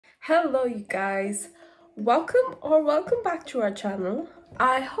Hello you guys, welcome back to our channel.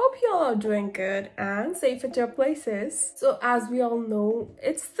 I hope you all are doing good and safe at your places. So as we all know,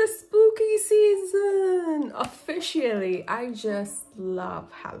 it's the spooky season officially. I just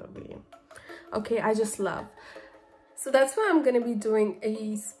love Halloween. Okay, I just love. So that's why I'm gonna be doing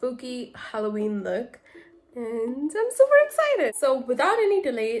a spooky Halloween look and I'm super excited. So without any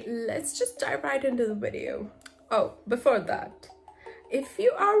delay, let's just dive right into the video. Oh, before that, if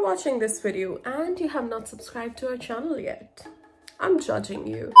you are watching this video and you have not subscribed to our channel yet, I'm judging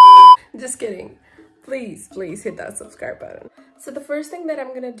you. Just kidding. Please hit that subscribe button. So the first thing that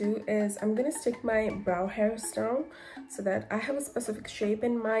I'm gonna do is I'm gonna stick my brow hairs down so that I have a specific shape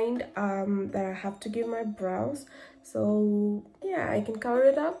in mind that I have to give my brows. So yeah, I can cover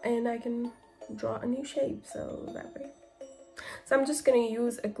it up and I can draw a new shape, so that way. So I'm just gonna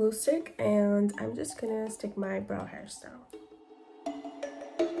use a glue stick and I'm just gonna stick my brow hairs down.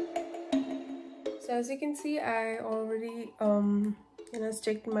 So as you can see, I already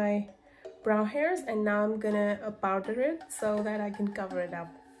stick my brow hairs and now I'm gonna powder it so that I can cover it up.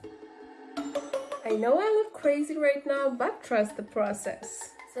 I know I look crazy right now, but trust the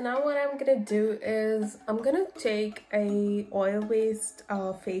process. So now what I'm gonna do is I'm gonna take a oil-based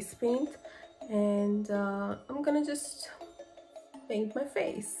face paint and I'm gonna just paint my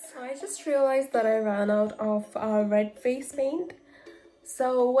face. I just realized that I ran out of red face paint.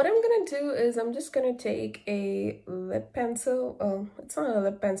 So what I'm gonna do is I'm just gonna take a lip pencil. It's not a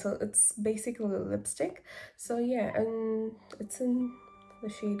lip pencil, it's basically a lipstick. So yeah, and it's in the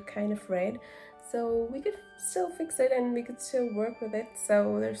shade kind of red. So we could still fix it and we could still work with it.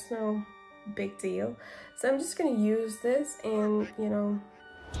 So there's no big deal. So I'm just gonna use this and, use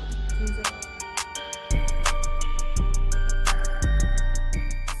it.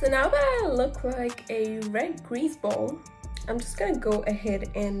 So now that I look like a red grease ball, I'm just gonna go ahead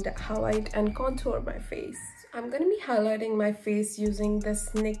and highlight and contour my face. I'm gonna be highlighting my face using this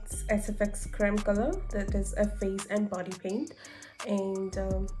NYX SFX Creme color that is a face and body paint, and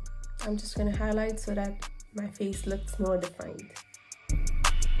I'm just gonna highlight so that my face looks more defined.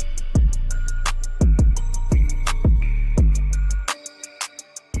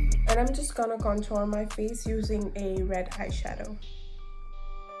 And I'm just gonna contour my face using a red eyeshadow.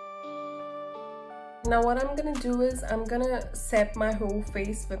 Now what I'm gonna do is I'm gonna set my whole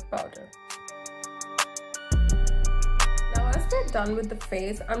face with powder. Now as we're done with the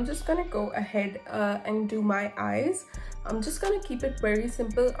face, I'm just gonna go ahead and do my eyes. I'm just gonna keep it very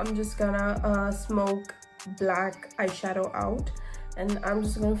simple. I'm just gonna smoke black eyeshadow out and I'm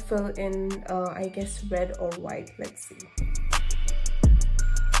just gonna fill in I guess red or white. Let's see.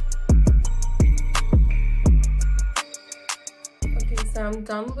 Okay, so I'm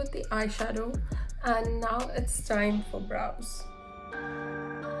done with the eyeshadow. And now it's time for brows.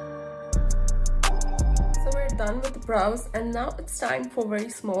 So we're done with the brows and now it's time for very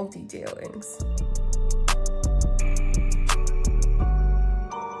small detailings.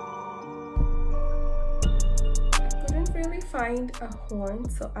 I couldn't really find a horn,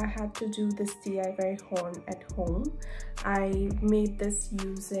 so I had to do this DIY horn at home. I made this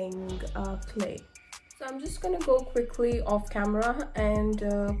using clay. So I'm just gonna go quickly off camera and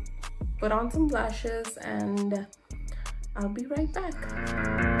put on some blushes and I'll be right back.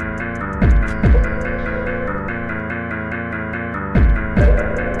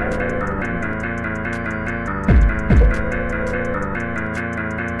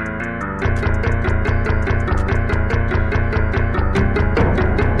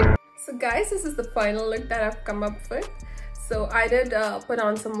 So guys, this is the final look that I've come up with. So I did put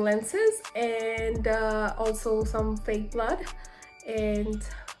on some lenses and also some fake blood, and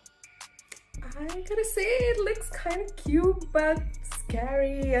I gotta say it looks kind of cute but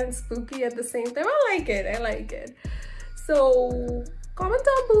scary and spooky at the same time. I like it. So comment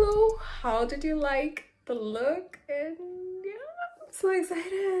down below, how did you like the look? And yeah, I'm so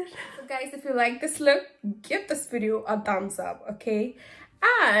excited. So guys, if you like this look, give this video a thumbs up, okay?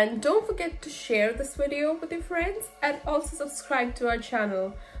 And don't forget to share this video with your friends and also subscribe to our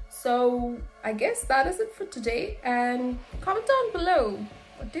channel. So I guess that is it for today, and comment down below,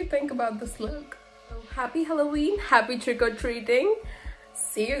 what do you think about this look? So happy Halloween, happy trick-or-treating.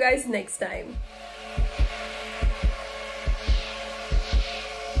 See you guys next time.